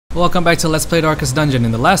Welcome back to Let's Play Darkest Dungeon.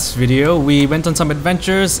 In the last video, we went on some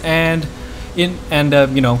adventures and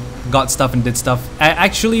got stuff and did stuff. I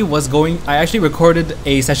actually recorded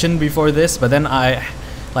a session before this, but then I,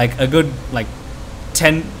 like a good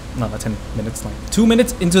 10 minutes, like 2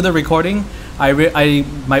 minutes into the recording,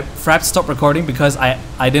 my Fraps stopped recording because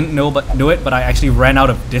I didn't know it, but I actually ran out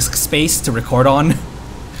of disk space to record on.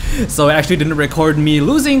 So it actually didn't record me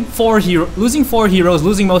losing four heroes,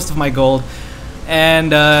 losing most of my gold.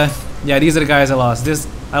 And yeah, these are the guys I lost.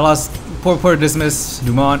 I lost poor Dismas,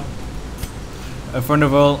 Dumont,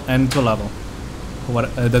 Furnival, and Tulavel.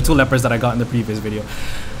 The two lepers that I got in the previous video.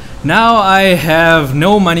 Now I have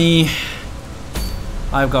no money.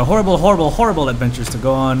 I've got horrible adventures to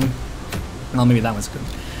go on. Well, maybe that one's good.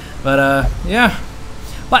 But yeah.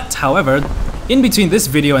 But however, in between this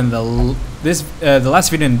video and the last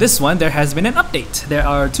video and this one, there has been an update. There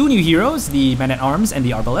are two new heroes, the Man-at-Arms and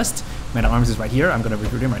the Arbalest. Man-at-Arms is right here. I'm gonna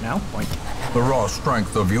recruit him right now. Point. The raw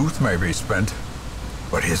strength of youth may be spent,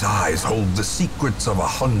 but his eyes hold the secrets of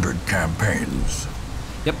 100 campaigns.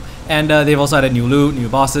 Yep, and they've also added new loot, new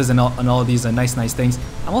bosses, and all these nice things.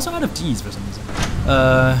 I'm also out of teas for some reason.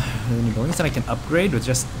 Any buildings that I can upgrade with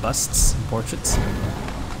just busts, and portraits,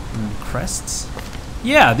 and crests?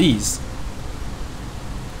 Yeah, these.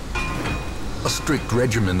 A strict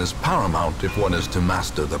regimen is paramount if one is to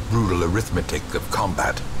master the brutal arithmetic of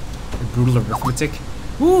combat. Brutal arithmetic.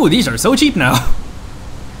 Ooh, these are so cheap now.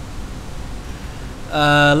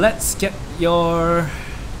 Let's get your...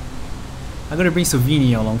 I'm gonna bring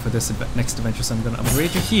Savini along for this next adventure, so I'm gonna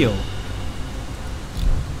upgrade your heal.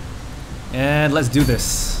 And let's do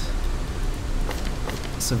this.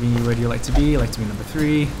 Savini, where do you like to be? I like to be number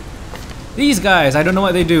 3. These guys, I don't know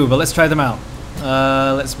what they do, but let's try them out.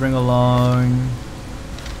 Let's bring along...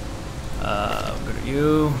 go to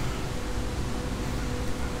you.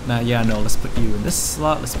 No, let's put you in this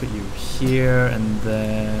slot, let's put you here, and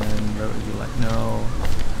then where would you like?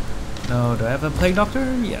 No, do I have a Plague Doctor?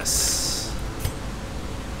 Yes.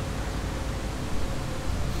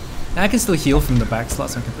 And I can still heal from the back slot,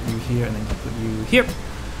 so I can put you here, and then I can put you here.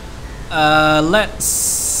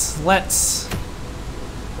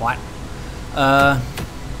 What?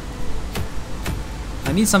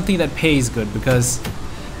 I need something that pays good, because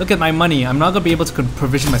look at my money, I'm not gonna be able to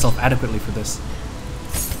provision myself adequately for this.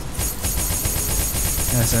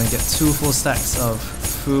 Yeah, so I get 2 full stacks of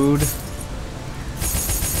food,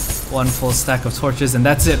 1 full stack of torches, and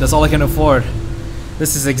that's it. That's all I can afford.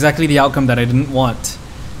 This is exactly the outcome that I didn't want,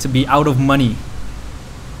 to be out of money.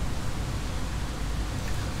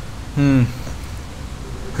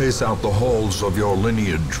 Pace out the halls of your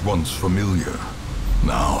lineage once familiar.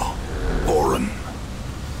 Now, foreign.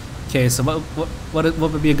 Okay, so what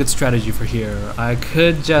would be a good strategy for here? I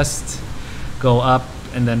could just go up,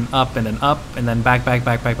 and then up, and then up, and then back that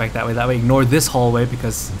way. That way, ignore this hallway,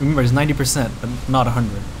 because remember, it's 90%, but not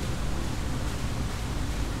 100.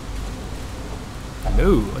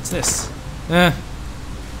 Ooh, what's this? Let's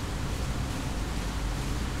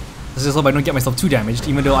just hope I don't get myself too damaged,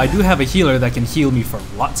 even though I do have a healer that can heal me for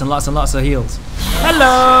lots and lots of heals.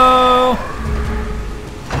 Hello!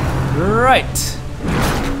 Right.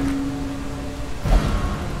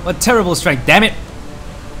 What terrible strength, damn it!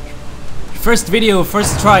 First video,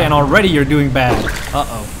 first try, and already you're doing bad.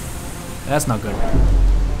 Uh-oh. That's not good.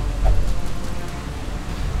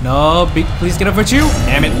 No, please get up for you.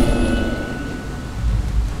 Damn it.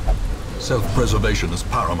 Self-preservation is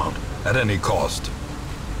paramount, at any cost.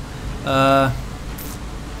 I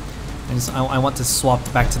want to swap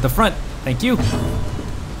back to the front. Thank you.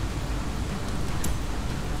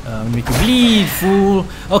 I'm gonna make you bleed, fool.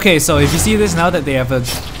 Okay, so if you see this, now that they have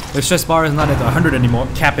the stress bar is not at 100 anymore,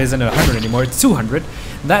 cap isn't at 100 anymore, it's 200.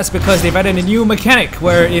 That's because they've added a new mechanic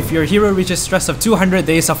where if your hero reaches stress of 200,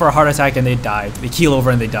 they suffer a heart attack and they die. They keel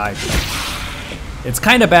over and they die. It's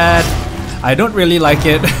kind of bad. I don't really like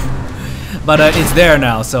it, but it's there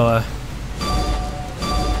now, so...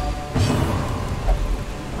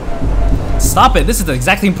 Stop it! This is the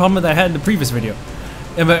exact same problem that I had in the previous video.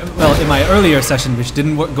 In my earlier session, which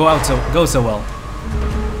didn't go so well.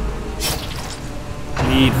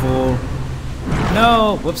 Bleed, fool.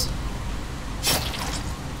 No! Whoops.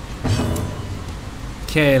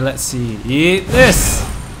 Okay, let's see. Eat this!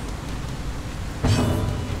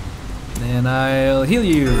 Then I'll heal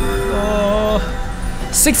you. Oh,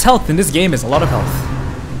 6 health in this game is a lot of health.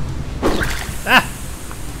 Ah!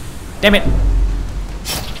 Damn it!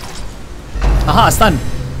 Aha, stun!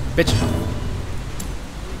 Bitch.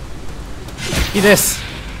 Eat this!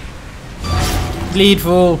 Bleed,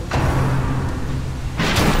 fool!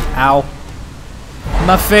 Ow.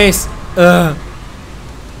 My face! Ugh.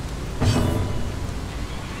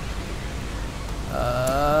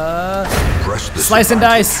 crush this Slice and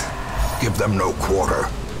advantage. dice. Give them no quarter.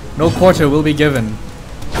 No quarter will be given.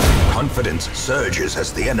 Confidence surges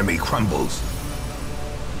as the enemy crumbles.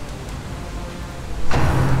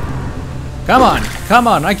 Come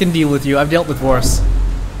on, I can deal with you. I've dealt with worse.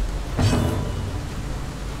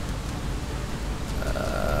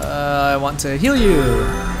 I want to heal you.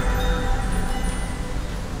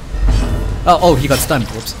 Oh, he got stunned.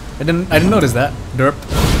 Whoops. I didn't notice that. Derp.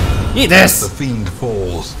 Eat this. The fiend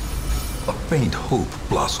falls. A faint hope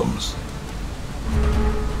blossoms.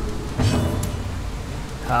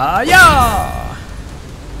 Yeah.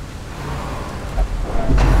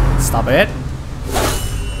 Stop it.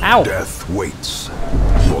 Ow. Death waits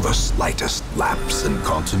for the slightest lapse in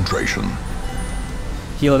concentration.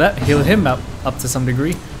 Heal him up to some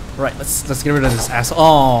degree. Right, let's get rid of this asshole.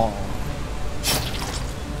 Oh.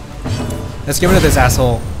 Let's get rid of this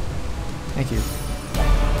asshole. Thank you.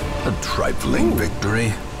 A trifling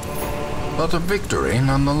victory, but a victory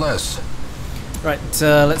nonetheless. Right,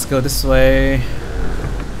 let's go this way.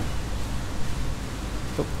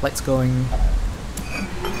 Oh, light's going.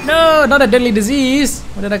 No, not a deadly disease.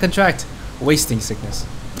 What did I contract? Wasting sickness.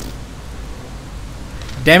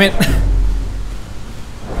 Damn it.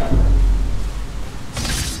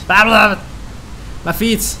 My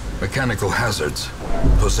feet. Mechanical hazards,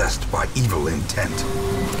 possessed by evil intent.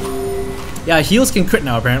 Yeah, heals can crit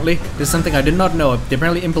now apparently. This is something I did not know. They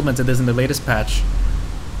apparently implemented this in the latest patch.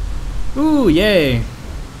 Ooh, yay.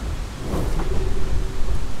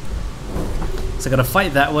 So I gotta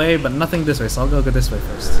fight that way, but nothing this way, so I'll go this way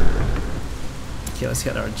first. Okay, let's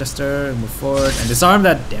hit our adjuster, move forward, and disarm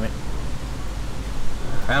that, damn it.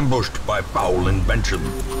 Ambushed by foul invention.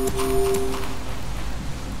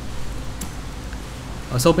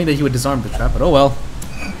 I was hoping that he would disarm the trap, but oh well.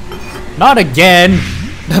 Not again!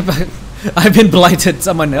 I've been blighted,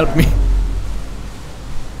 someone help me.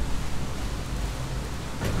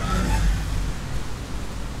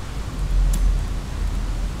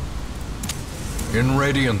 In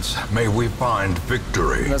Radiance, may we find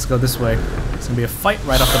victory. Let's go this way. It's gonna be a fight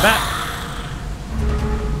right off the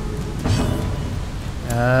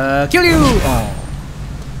bat. Kill you! Oh.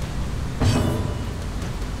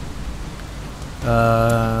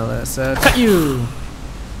 Let's cut you.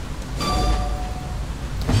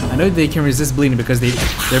 I know they can resist bleeding because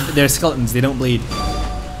they're skeletons. They don't bleed.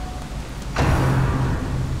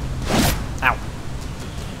 Ow!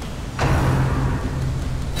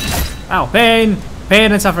 Ow! Pain,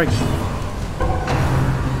 pain and suffering.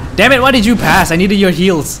 Damn it! Why did you pass? I needed your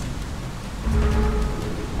heals.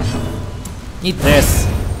 Eat this.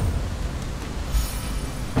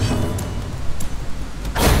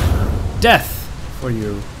 Death for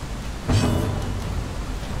you.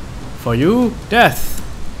 For you, death.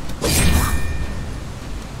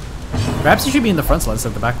 Perhaps you should be in the front slot instead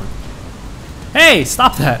of the back one. Hey,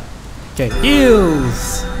 stop that. Okay,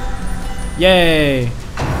 heals. Yay.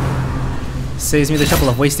 Saves me the trouble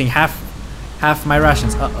of wasting half my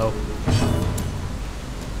rations. Uh-oh.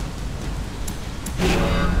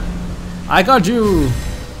 I got you.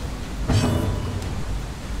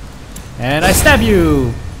 And I stab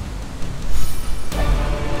you.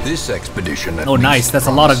 This expedition at Oh, nice. least That's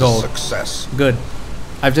a lot of promises gold. Success. Good.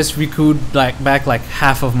 I've just recouped back like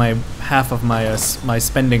half of my my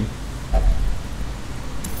spending.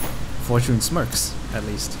 Fortune smirks, at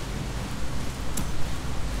least.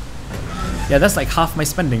 Yeah, that's like half my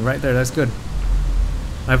spending right there. That's good.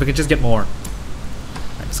 Now if we could just get more.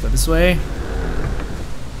 Alright, let's go this way.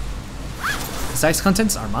 The size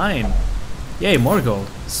contents are mine. Yay, more gold.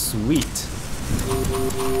 Sweet.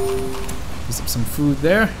 Use up some food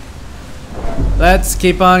there. Let's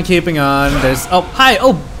keep on keeping on. There's hi,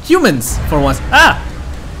 humans for once. Ah,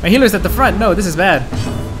 my healer's at the front. No, this is bad.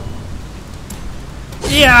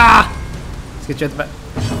 Yeah. Let's get you at the back.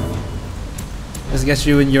 Let's get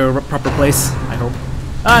you in your proper place. I hope.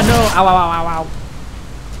 Ah no! Ow! Ow! Ow!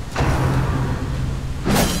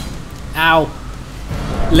 Ow! Ow!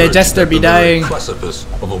 Leicester be dying. Precipice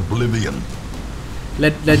of oblivion.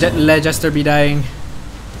 Leicester be dying.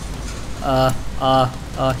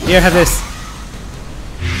 Here, have this.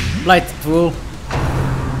 Blight, fool.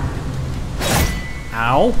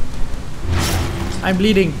 Ow. I'm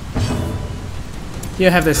bleeding.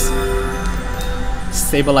 Here, have this.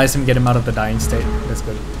 Stabilize him, get him out of the dying state. That's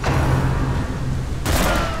good.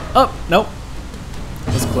 Oh, nope.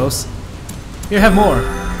 That was close. Here, have more.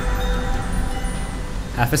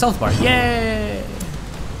 Half his health bar. Yay!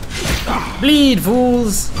 Bleed,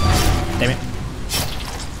 fools! Damn it.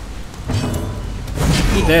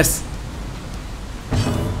 Eat this.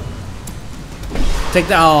 Take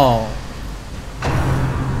that. Oh.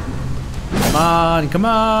 Come on, come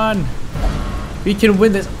on. We can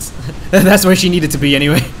win this. That's where she needed to be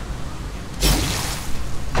anyway.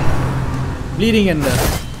 Bleeding and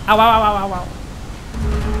ow, ow, ow, ow, ow.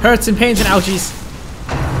 Hurts and pains and ouchies.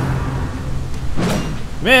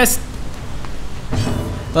 Missed.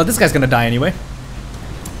 Well, this guy's gonna die anyway.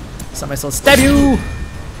 So I might as well stab you.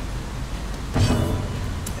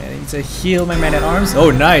 And I need to heal my man at arms. Oh,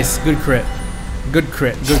 nice. Good crit. Good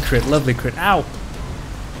crit. Good crit. Lovely crit. Ow.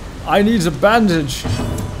 I need a bandage.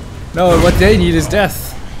 No, what they need is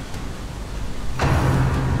death.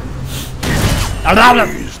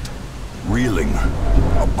 Dazed, reeling,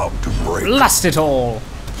 about to break. Blast it all.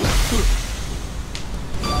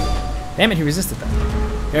 Damn it, he resisted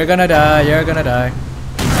that. You're gonna die. You're gonna die.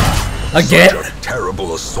 Again? Such a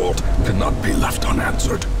terrible assault cannot be left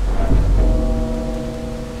unanswered.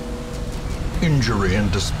 Injury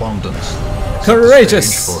and despondence.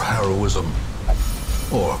 Courageous. Stage for heroism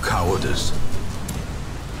or cowardice.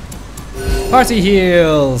 Party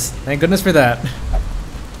heals. Thank goodness for that.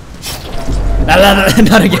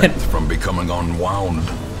 Not again. Strength from becoming unwound.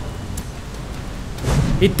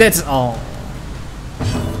 Eat that. Oh.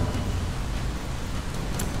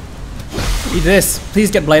 Eat this.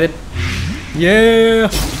 Please get blighted. Yeah.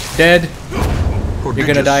 Dead. You're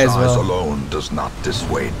gonna die as well. Size alone does not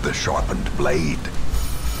dissuade the sharpened blade.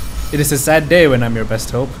 It is a sad day when I'm your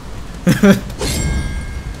best hope.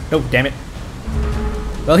 Oh, damn it.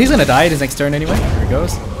 Well, he's gonna die his next turn anyway. Here he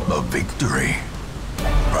goes. A victory.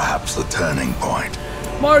 Perhaps the turning point.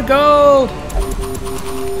 More gold!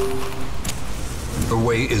 The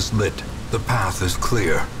way is lit. The path is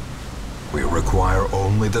clear. We require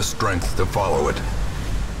only the strength to follow it.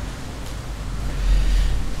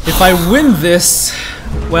 If I win this,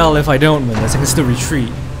 well, if I don't win this, I can still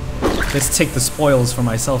retreat. Let's take the spoils for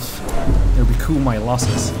myself. It'll recoup my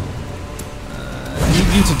losses. I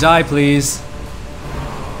need you to die, please.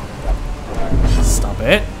 Stop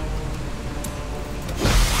it.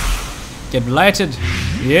 Get blighted.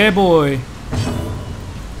 Yeah, boy.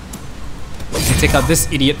 Let's take out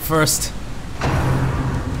this idiot first.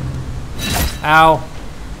 Ow.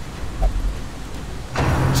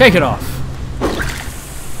 Shake it off.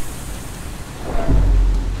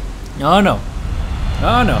 Oh no.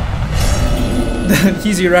 Oh no.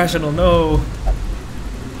 He's irrational, no.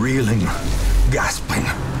 Reeling, gasping,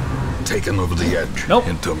 taken over the edge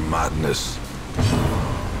into madness.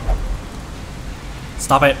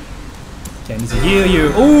 Stop it. Okay, I need to heal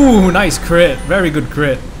you. Ooh, nice crit. Very good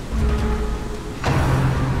crit.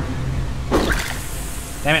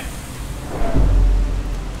 Damn it.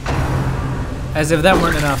 As if that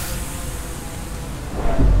weren't enough.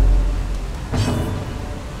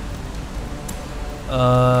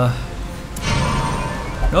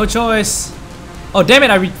 No choice. Oh, damn it,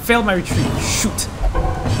 I failed my retreat. Shoot.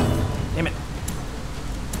 Damn it.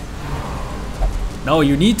 No,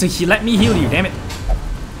 you need to let me heal you, damn it.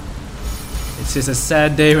 It's just a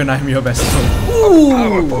sad day when I'm your best hope. Ooh. A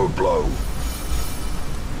powerful blow.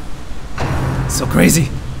 So crazy.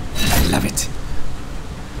 I love it.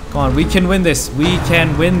 Come on, we can win this. We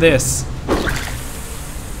can win this.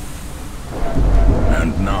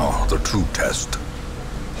 And now the true test.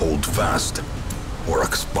 Hold fast or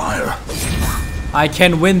expire. I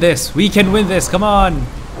can win this. We can win this. Come on.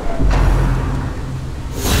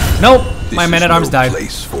 Nope. My man-at-arms died.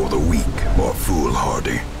 This is no place for the weak or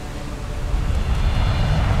foolhardy.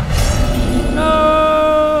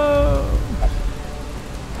 No.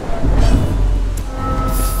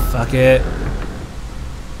 Fuck it.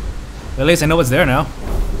 Well, at least I know what's there now.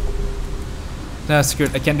 Nah, screw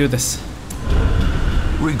it. I can't do this.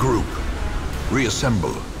 Regroup.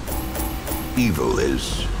 Reassemble. Evil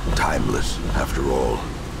is timeless, after all.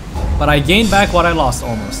 But I gained back what I lost,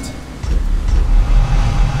 almost.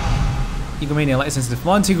 Egomania, light sensitive.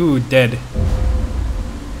 Montagu, dead.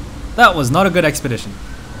 That was not a good expedition.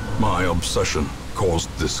 My obsession caused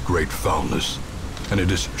this great foulness, and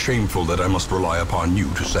it is shameful that I must rely upon you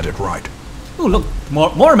to set it right. Ooh, look,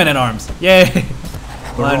 more men-at-arms. Yay!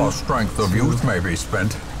 The raw strength of youth may be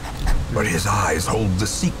spent, but his eyes hold the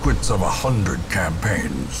secrets of 100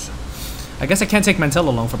 campaigns. I guess I can't take Mantel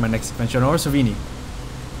along for my next adventure, nor Servini.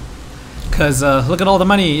 Cause look at all the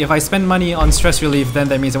money. If I spend money on stress relief, then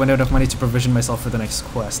that means I won't have enough money to provision myself for the next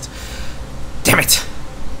quest. Damn it!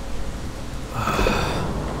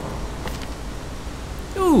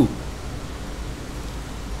 Ooh!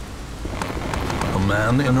 A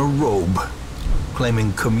man in a robe,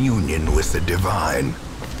 claiming communion with the divine.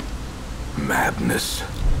 Madness.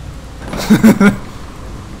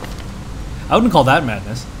 I wouldn't call that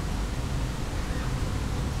madness.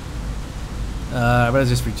 Rather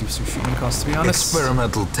just reduce your shooting costs, to be honest.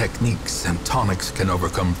 Experimental techniques and tonics can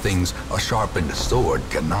overcome things a sharpened sword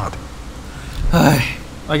cannot.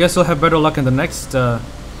 I guess we'll have better luck in the next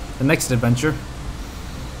adventure.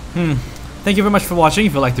 Thank you very much for watching.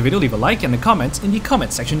 If you liked the video, leave a like and a comment in the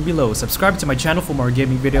comment section below. Subscribe to my channel for more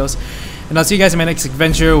gaming videos, and I'll see you guys in my next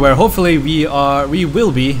adventure, where hopefully we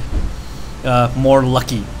will be more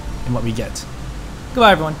lucky in what we get.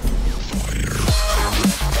 Goodbye, everyone.